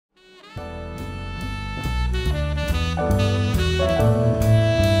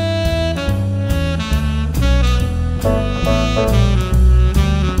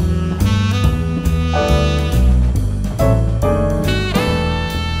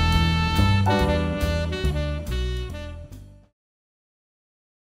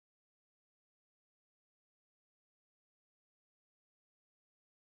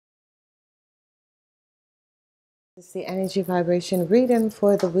This is the energy vibration reading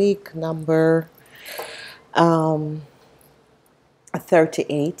for the week number um,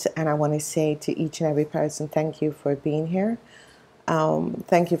 38. And I want to say to each and every person, thank you for being here.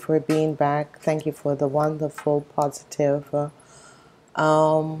 Thank you for being back. Thank you for the wonderful, positive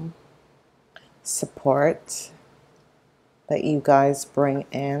support that you guys bring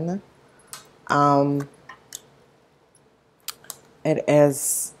in. It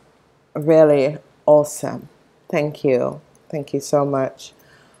is really awesome. Thank you. Thank you so much.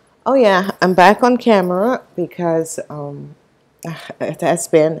 Oh yeah, I'm back on camera because it has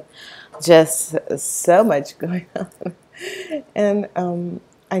been just so much going on, and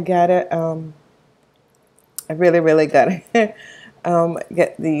I gotta I really gotta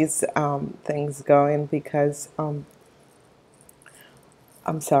get these things going because I'm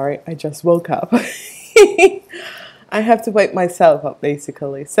sorry, I just woke up. I have to wake myself up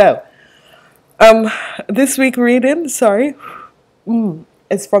basically. So this week reading, sorry.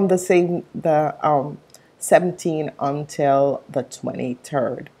 It's from the 17 until the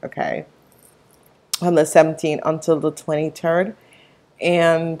 23rd, okay? On the 17th until the 23rd.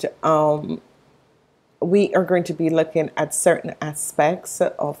 And we are going to be looking at certain aspects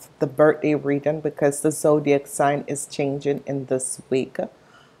of the birthday reading because the zodiac sign is changing in this week,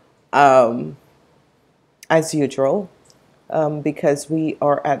 as usual. Because we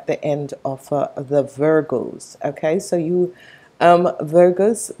are at the end of the Virgos. Okay, so you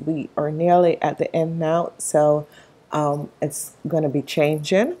Virgos, we are nearly at the end now, so it's going to be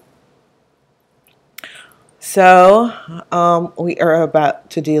changing. So we are about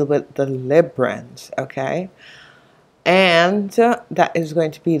to deal with the Librans, okay? And that is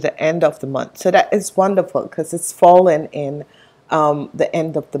going to be the end of the month. So that is wonderful because it's fallen in the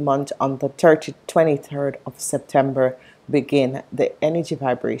end of the month on the 23rd of September begin the energy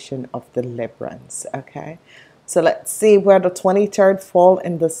vibration of the Librans, okay? So let's see where the 23rd fall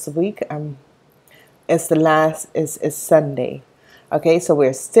in this week. Is the last is Sunday. Okay, so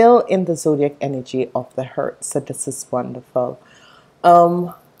we're still in the zodiac energy of the hurt. So this is wonderful. Sorry.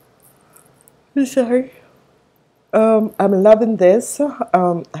 I'm loving this.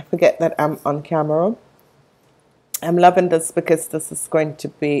 I forget that I'm on camera. I'm loving this because this is going to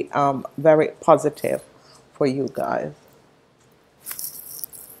be very positive for you guys.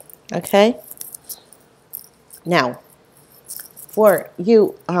 Okay. Now, for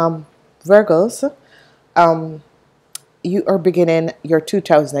you Virgos, you are beginning your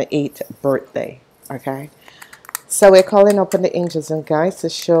 2008 birthday. Okay. So we're calling upon the angels and guides to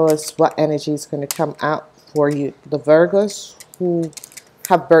show us what energy is going to come out for you, the Virgos who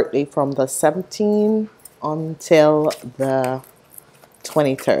have birthday from the 17th until the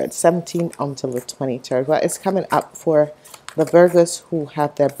 23rd. 17th until the 23rd. What is coming up for the Virgos who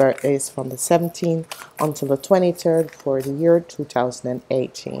have their birthdays from the 17th until the 23rd for the year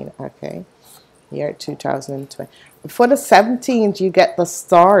 2018. Okay, year 2020. For the 17th, you get the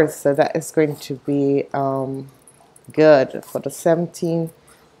stars, so that is going to be good. For the 17th,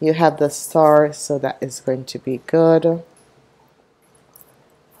 you have the stars, so that is going to be good.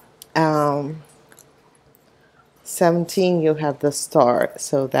 17, you have the star,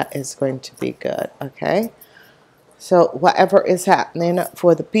 so that is going to be good. Okay. So whatever is happening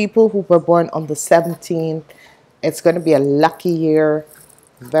for the people who were born on the 17th, it's going to be a lucky year,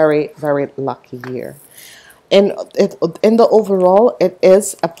 very lucky year. In the overall, it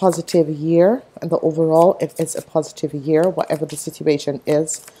is a positive year. In the overall, it is a positive year. Whatever the situation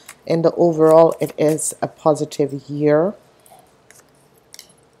is, in the overall, it is a positive year.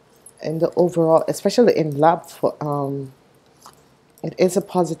 In the overall, especially in love, it is a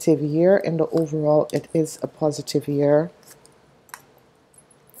positive year. In the overall, it is a positive year.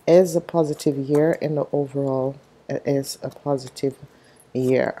 Is a positive year. In the overall, it is a positive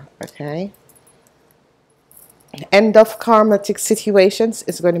year. Okay. End of karmatic situations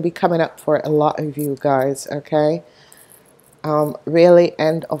is going to be coming up for a lot of you guys. Okay. Really,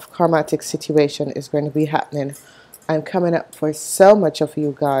 end of karmatic situation is going to be happening and coming up for so much of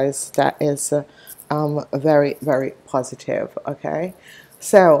you guys. That is very positive. Okay,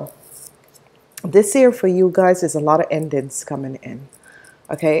 so this year for you guys is a lot of endings coming in.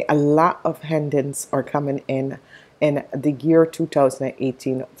 Okay, a lot of endings are coming in the year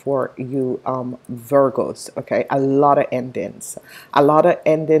 2018 for you Virgos. Okay, a lot of endings,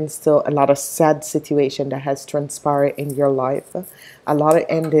 to a lot of sad situation that has transpired in your life, a lot of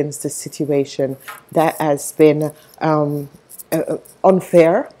endings to situation that has been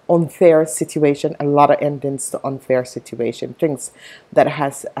unfair situation, a lot of endings to unfair situation, things that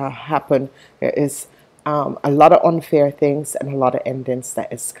has happened. There is A lot of unfair things and a lot of endings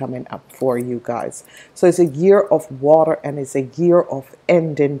that is coming up for you guys. So it's a year of water and it's a year of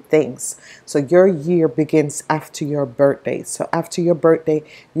ending things. So your year begins after your birthday. So after your birthday,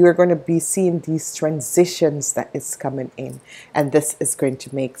 you're going to be seeing these transitions that is coming in, and this is going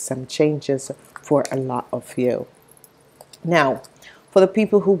to make some changes for a lot of you. Now, for the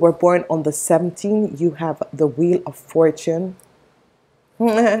people who were born on the 17th, you have the Wheel of Fortune.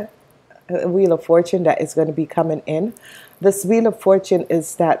 Wheel of Fortune that is going to be coming in. This Wheel of Fortune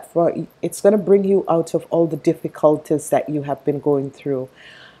is that it's going to bring you out of all the difficulties that you have been going through.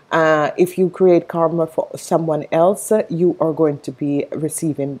 If you create karma for someone else, you are going to be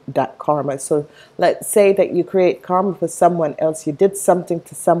receiving that karma. So let's say that you create karma for someone else, you did something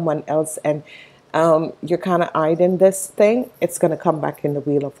to someone else, and you're kind of hiding this thing. It's going to come back in the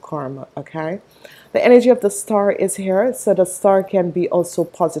Wheel of Karma. Okay, the energy of the star is here, so the star can be also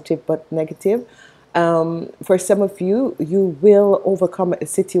positive but negative. For some of you, you will overcome a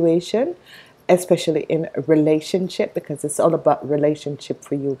situation, especially in a relationship, because it's all about relationship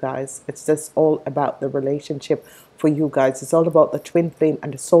for you guys. It's just all about the relationship for you guys. It's all about the twin flame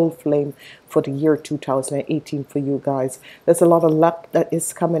and the soul flame for the year 2018 for you guys. There's a lot of luck that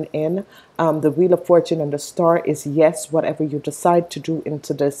is coming in. The Wheel of Fortune and the star is yes, whatever you decide to do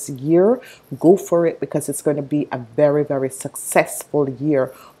into this year, go for it, because it's going to be a very, very successful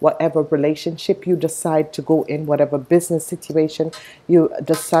year. Whatever relationship you decide to go in, whatever business situation you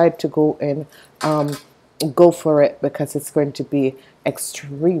decide to go in, go for it, because it's going to be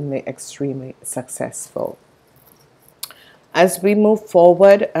extremely, extremely successful. As we move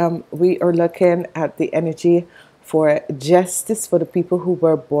forward, we are looking at the energy for justice for the people who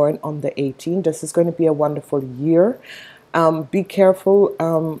were born on the 18th. This is going to be a wonderful year. Be careful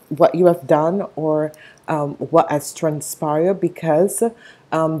what you have done or what has transpired, because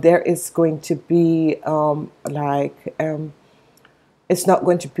there is going to be it's not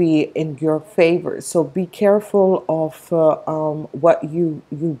going to be in your favor. So be careful of what you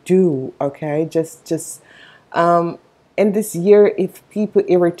do. Okay, just in this year, if people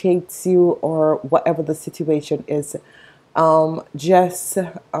irritates you or whatever the situation is, just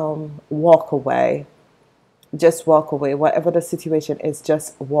walk away. Just walk away. Whatever the situation is,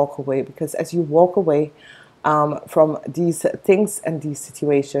 just walk away, because as you walk away from these things and these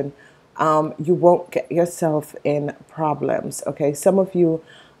situations, you won't get yourself in problems. Okay, some of you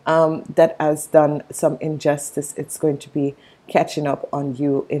that has done some injustice, it's going to be catching up on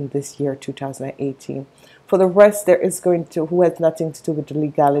you in this year 2018. For the rest, there is going to, who has nothing to do with the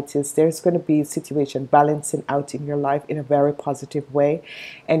legalities, there's going to be a situation balancing out in your life in a very positive way,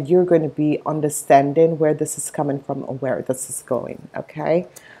 and you're going to be understanding where this is coming from or where this is going. Okay,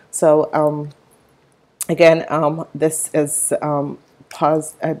 so again, this is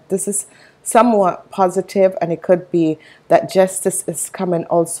this is somewhat positive, and it could be that justice is coming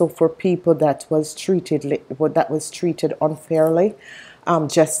also for people that was treated unfairly.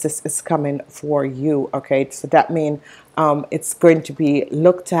 Justice is coming for you. Okay, so that means it's going to be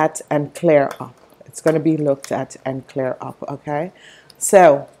looked at and clear up. It's going to be looked at and clear up. Okay,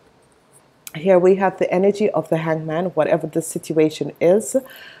 so here we have the energy of the Hangman, whatever the situation is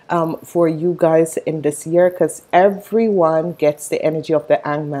for you guys in this year, because everyone gets the energy of the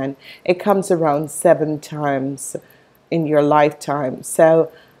Hangman. It comes around 7 times in your lifetime.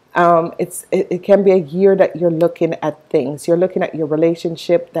 So it can be a year that you're looking at things. You're looking at your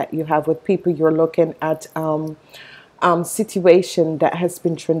relationship that you have with people. You're looking at situation that has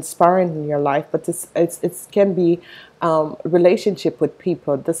been transpiring in your life, but it can be relationship with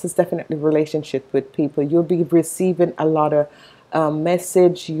people. This is definitely relationship with people. You'll be receiving a lot of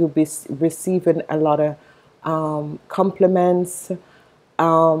message. You'll be receiving a lot of compliments.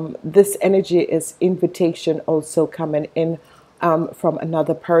 This energy is invitation also coming in from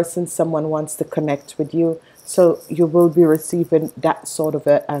another person. Someone wants to connect with you, so you will be receiving that sort of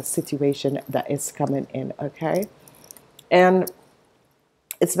a situation that is coming in. Okay, and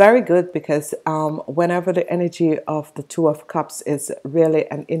it's very good because whenever the energy of the Two of Cups is really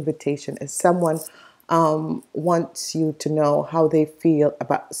an invitation, is someone wants you to know how they feel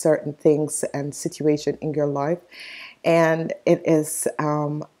about certain things and situation in your life, and it is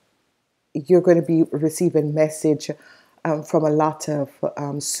you're going to be receiving message from a lot of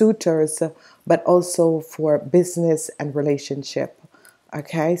suitors, but also for business and relationship.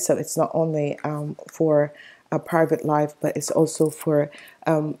 Okay, so it's not only for a private life, but it's also for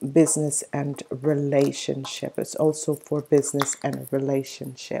business and relationship. It's also for business and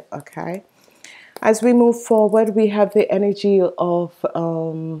relationship. Okay, as we move forward, we have the energy of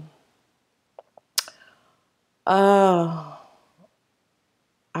a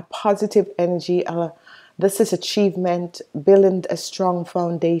positive energy, This is achievement, building a strong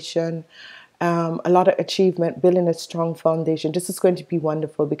foundation, a lot of achievement, building a strong foundation. This is going to be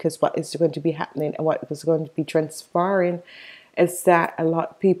wonderful, because what is going to be happening and what is going to be transpiring is that a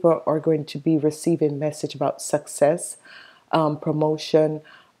lot of people are going to be receiving message about success, promotion.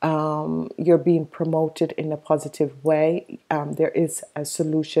 You're being promoted in a positive way. There is a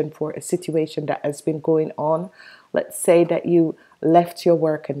solution for a situation that has been going on. Let's say that you left your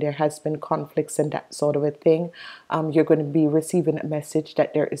work and there has been conflicts and that sort of a thing. You're going to be receiving a message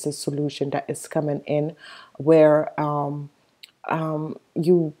that there is a solution that is coming in, where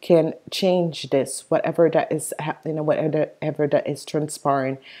you can change this, whatever that is happening and whatever that is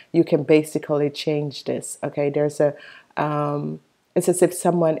transpiring. You can basically change this. Okay, there's a it's as if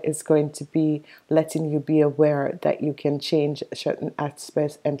someone is going to be letting you be aware that you can change certain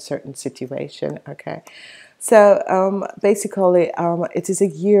aspects and certain situation. Okay, so basically, it is a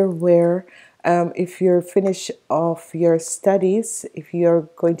year where if you're finished off your studies, if you're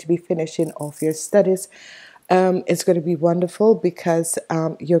going to be finishing off your studies, it's going to be wonderful, because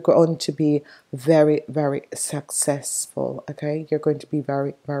you're going to be very, very successful. Okay, you're going to be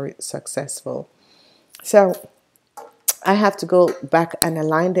very, very successful. So I have to go back and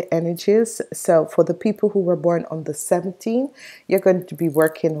align the energies. So for the people who were born on the 17th, you're going to be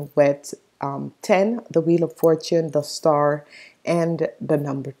working with 10, the Wheel of Fortune, the Star, and the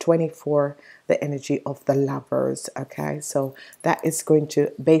number 24, the energy of the Lovers. Okay, so that is going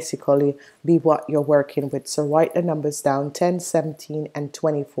to basically be what you're working with. So write the numbers down: 10, 17, and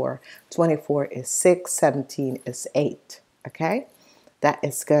 24. 24 is 6, 17 is 8. Okay, that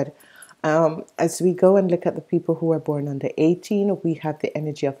is good. As we go and look at the people who are born on the 18th, we have the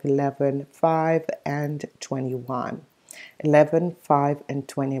energy of 11, 5, and 21. 11, 5, and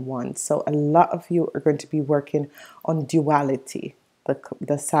 21. So a lot of you are going to be working on duality,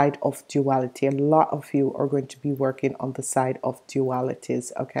 the side of duality. A lot of you are going to be working on the side of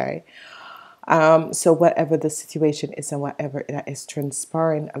dualities. Okay. So whatever the situation is and whatever that is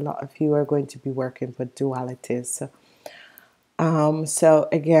transpiring, a lot of you are going to be working with dualities. So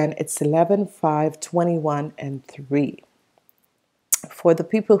again, it's 11, 5, 21, and 3. For the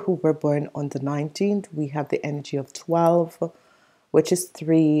people who were born on the 19th, we have the energy of 12, which is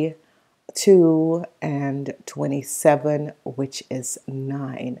 3, 2, and 27, which is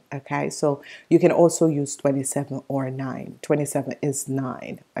 9. Okay, so you can also use 27 or 9. 27 is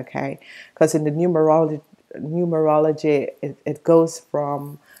 9. Okay, because in the numerology, it goes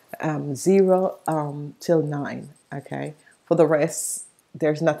from 0 till 9. Okay, for the rest,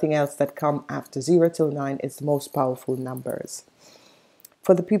 there's nothing else that come after 0 till 9. It's the most powerful numbers.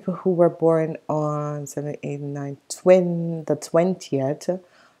 For the people who were born on 7, 8, 9, the 20th,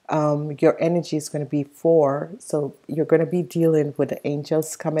 your energy is going to be 4. So you're going to be dealing with the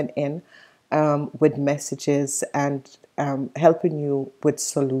angels coming in with messages and helping you with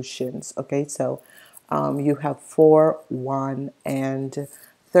solutions. Okay, so you have 4, 1, and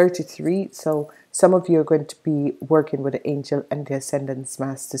 33. So some of you are going to be working with the angel and the ascendance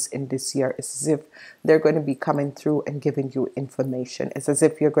masters in this year. It's as if they're going to be coming through and giving you information. It's as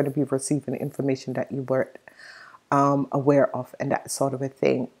if you're going to be receiving information that you weren't aware of, and that sort of a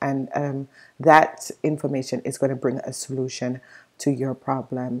thing. And that information is going to bring a solution to your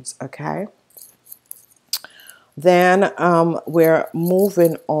problems. Okay. Then we're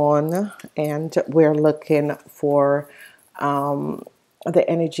moving on, and we're looking for the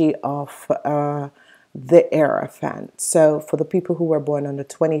energy of the Hierophant. So for the people who were born on the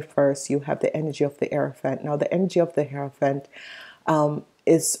 21st, you have the energy of the Hierophant. Now the energy of the Hierophant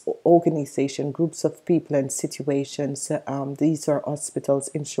is organization, groups of people and situations. These are hospitals,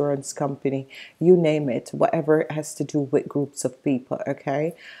 insurance company, you name it, whatever has to do with groups of people.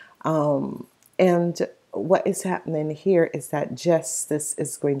 Okay. And what is happening here is that justice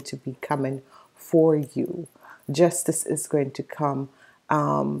is going to be coming for you. Justice is going to come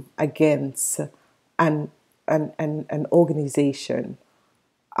against an organization.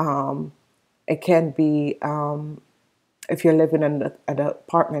 It can be if you're living in an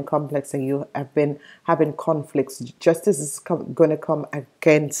apartment complex and you have been having conflicts, justice is going to come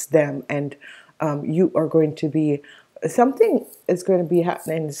against them, and you are going to be, something is going to be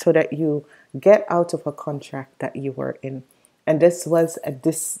happening so that you get out of a contract that you were in. And this was a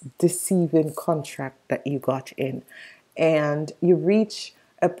deceiving contract that you got in. And you reach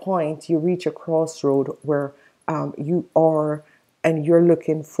a point, you reach a crossroad where you are, and you're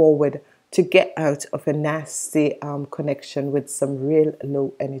looking forward to get out of a nasty connection with some real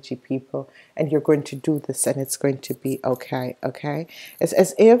low energy people. And you're going to do this, and it's going to be okay. Okay. It's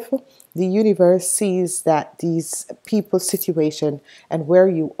as if the universe sees that these people situation and where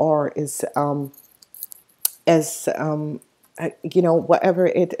you are is as you know, whatever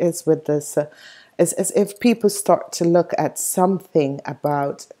it is with this, is as if people start to look at something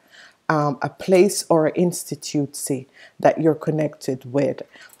about a place or institute that you're connected with,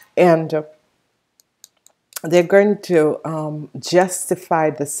 and they're going to justify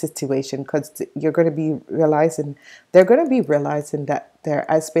the situation, because you're going to be realizing, they're going to be realizing that there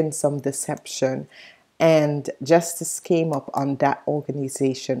has been some deception, and justice came up on that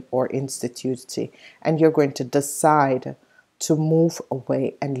organization or institute, and you're going to decide to move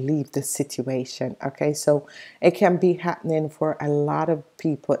away and leave the situation. Okay, so it can be happening for a lot of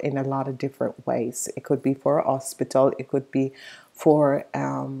people in a lot of different ways. It could be for a hospital, it could be for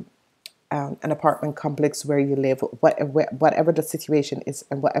an apartment complex where you live, whatever the situation is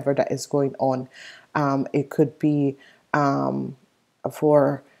and whatever that is going on. It could be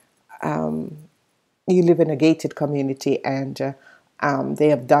for you live in a gated community, and they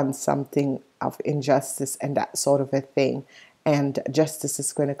have done something of injustice and that sort of a thing, and justice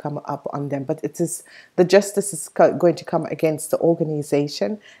is going to come up on them. But it is, the justice is going to come against the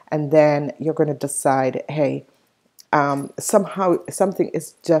organization, and then you're going to decide, hey, somehow something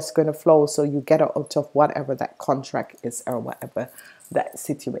is just going to flow, so you get out of whatever that contract is or whatever that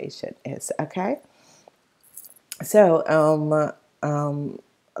situation is. Okay, so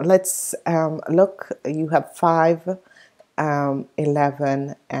let's look. You have 5,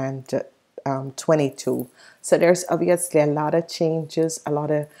 11, and 22. So there's obviously a lot of changes, a lot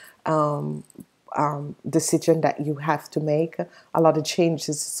of decision that you have to make, a lot of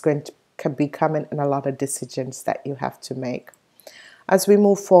changes is going to can be coming, and a lot of decisions that you have to make. As we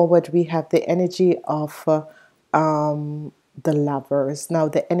move forward, we have the energy of the Lovers. Now,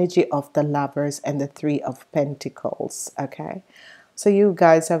 the energy of the Lovers and the 3 of Pentacles. Okay, so you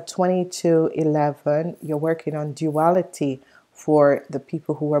guys have 2211. You're working on duality for the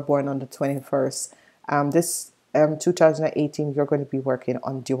people who were born on the 21st. This 2018, you're going to be working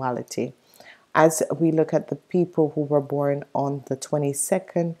on duality. As we look at the people who were born on the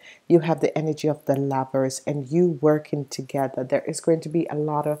 22nd, you have the energy of the Lovers and you working together. There is going to be a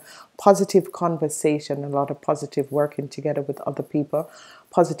lot of positive conversation, a lot of positive working together with other people,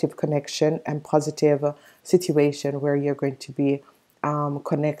 positive connection and positive situation where you're going to be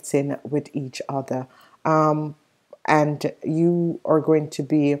connecting with each other. And you are going to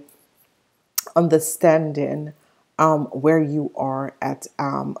be understanding where you are at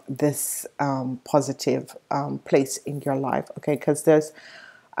this positive place in your life. Okay, because there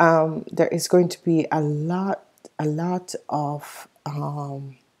is going to be a lot of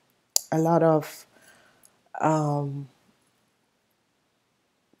a lot of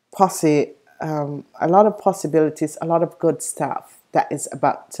possibilities, a lot of good stuff that is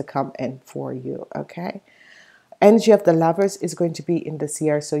about to come in for you. Okay, energy of the Lovers is going to be in this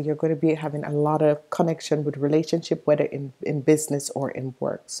year, so you're going to be having a lot of connection with relationship, whether in business or in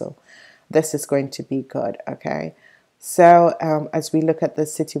work. So this is going to be good. Okay, so as we look at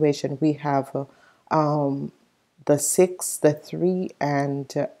this situation, we have the 6, the 3,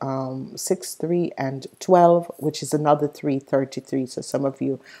 and 6, 3, and 12, which is another 3, 33. So some of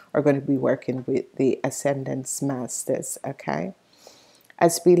you are going to be working with the Ascendance Masters. Okay,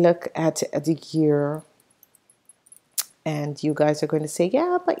 as we look at the year, and you guys are going to say,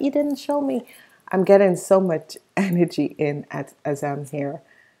 yeah, but you didn't show me. I'm getting so much energy in as I'm here.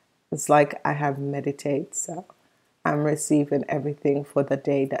 It's like I have meditate, so I'm receiving everything for the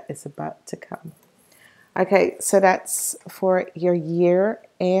day that is about to come. Okay, so that's for your year.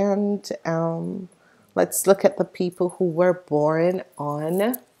 And let's look at the people who were born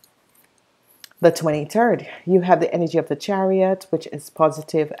on the 23rd. You have the energy of the Chariot, which is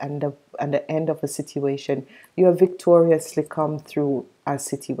positive, and the end of a situation. You have victoriously come through a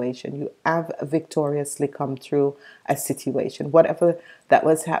situation. You have victoriously come through a situation. Whatever that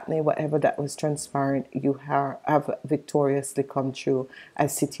was happening, whatever that was transpiring, you have victoriously come through a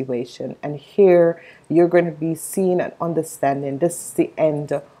situation. And here you're going to be seeing and understanding this is the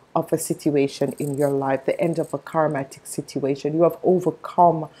end of a situation in your life, the end of a karmatic situation. You have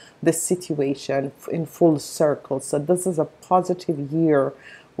overcome the situation in full circle. So this is a positive year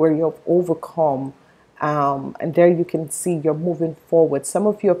where you have overcome, and there you can see you're moving forward. Some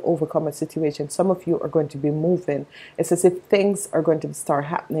of you have overcome a situation. Some of you are going to be moving. It's as if things are going to start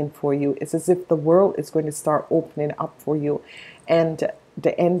happening for you. It's as if the world is going to start opening up for you, and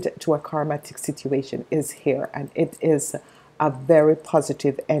the end to a karmatic situation is here, and it is a very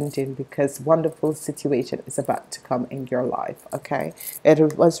positive ending, because wonderful situation is about to come in your life. Okay,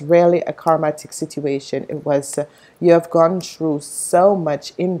 it was really a karmatic situation. It was you have gone through so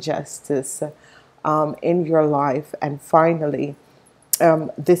much injustice in your life, and finally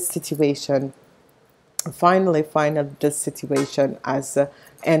this situation finally this situation has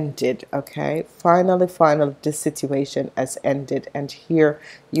ended. Okay, finally this situation has ended, and here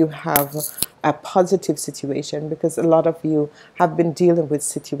you have a positive situation, because a lot of you have been dealing with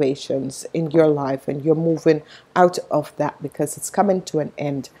situations in your life and you're moving out of that because it's coming to an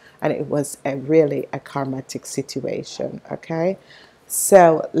end, and it was really a karmatic situation. Okay,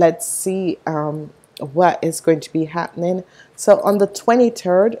 so let's see what is going to be happening. So on the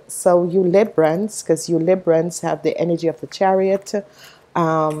 23rd, so you Librans, because you Librans have the energy of the Chariot,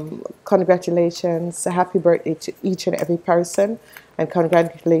 congratulations, happy birthday to each and every person, and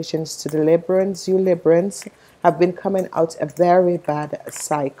congratulations to the Librans. You Librans have been coming out a very bad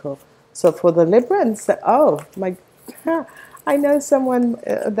cycle. So for the Librans, oh my, I know someone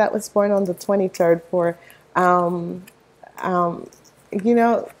that was born on the 23rd for, you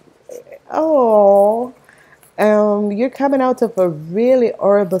know, oh, you're coming out of a really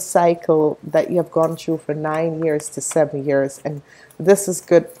horrible cycle that you have gone through for 9 years to 7 years, and this is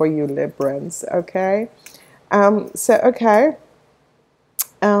good for you, Librans. Okay, okay,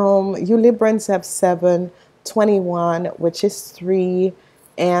 you Librans have 7, 21, which is 3,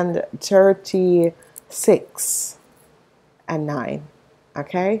 and 36, and 9.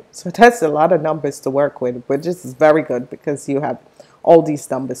 Okay, so that's a lot of numbers to work with, which is very good because you have all these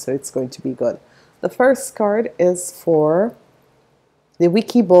numbers, so it's going to be good. The first card is for the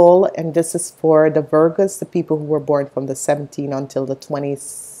Wiki Ball, and this is for the Virgos, the people who were born from the 17th until the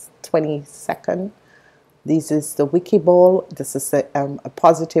 22nd. This is the Wiki Ball. This is a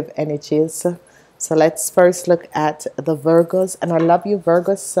positive energies. So let's first look at the Virgos, and I love you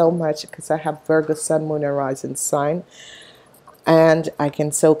Virgos so much because I have Virgo Sun, Moon, and Rising sign, and I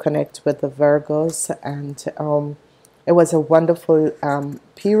can so connect with the Virgos, and it was a wonderful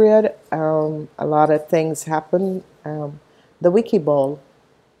period. A lot of things happened. The Wiki Ball.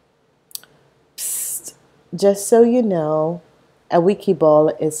 Psst, just so you know, a Wiki Ball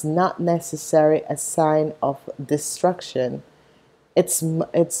is not necessarily a sign of destruction. It's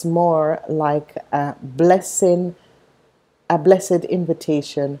more like a blessing, a blessed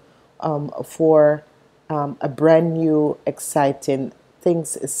invitation for a brand new, exciting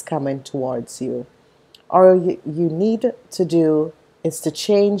things is coming towards you. All you need to do is to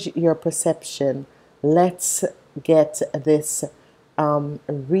change your perception. Let's get this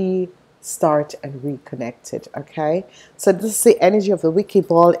restart and reconnected. Okay, so this is the energy of the Wiki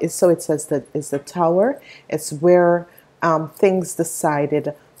Ball. Is so it says that is the Tower. It's where things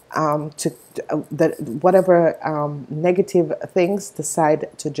decided that whatever negative things decide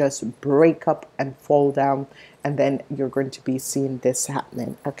to just break up and fall down, and then you're going to be seeing this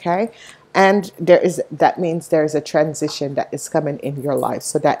happening. Okay, and that means there is a transition that is coming in your life.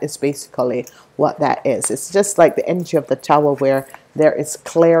 So that is basically what that is. It's just like the energy of the Tower, where there is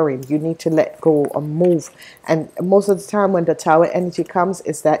clearing. You need to let go or move, and most of the time when the Tower energy comes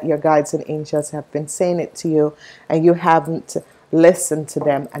is that your guides and angels have been saying it to you and you haven't listened to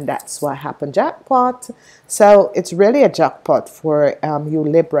them, and that's what happened. Jackpot. So it's really a jackpot for you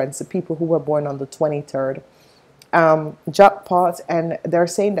Librans, the people who were born on the 23rd. Jackpot, and they're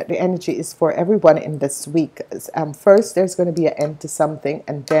saying that the energy is for everyone in this week. First, there's going to be an end to something,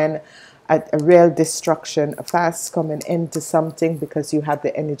 and then a real destruction, a fast coming into something, because you have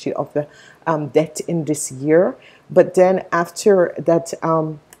the energy of the death in this year. But then after that,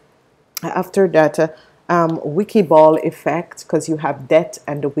 Wiki Ball effect, because you have death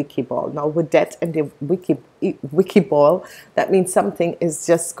and the Wiki Ball. Now with death and the Wiki Ball, that means something is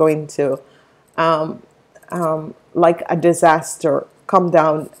just going to like a disaster come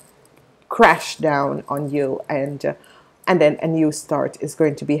down, crash down on you, and then a new start is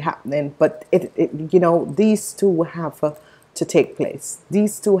going to be happening. But you know, these two have to take place.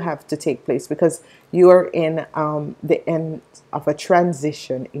 These two have to take place because you're in the end of a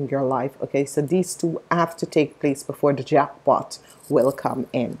transition in your life. Okay, so these two have to take place before the jackpot will come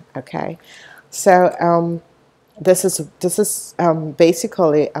in. Okay, so this is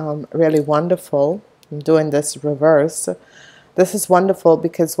basically really wonderful. I'm doing this reverse. This is wonderful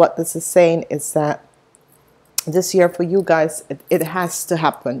because what this is saying is that this year for you guys, it has to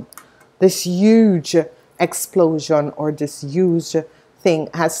happen. This huge explosion or this huge thing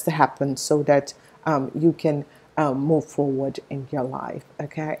has to happen so that you can move forward in your life.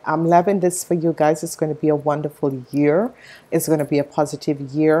 Okay, I'm loving this for you guys. It's going to be a wonderful year. It's going to be a positive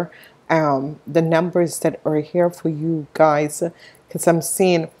year. The numbers that are here for you guys, because I'm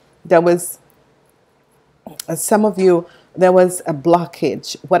seeing there was some of you, there was a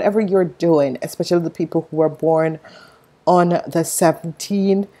blockage. Whatever you're doing, especially the people who were born on the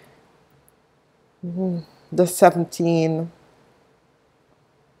 17,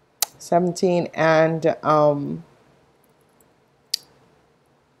 17 and 17,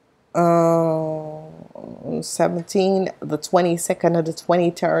 the 22nd or the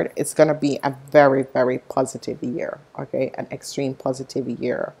 23rd, it's going to be a very, very positive year. Okay, an extreme positive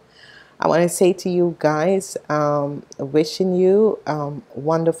year. I want to say to you guys, wishing you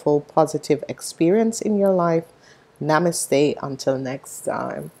wonderful positive experience in your life. Namaste until next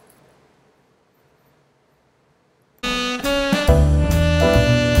time.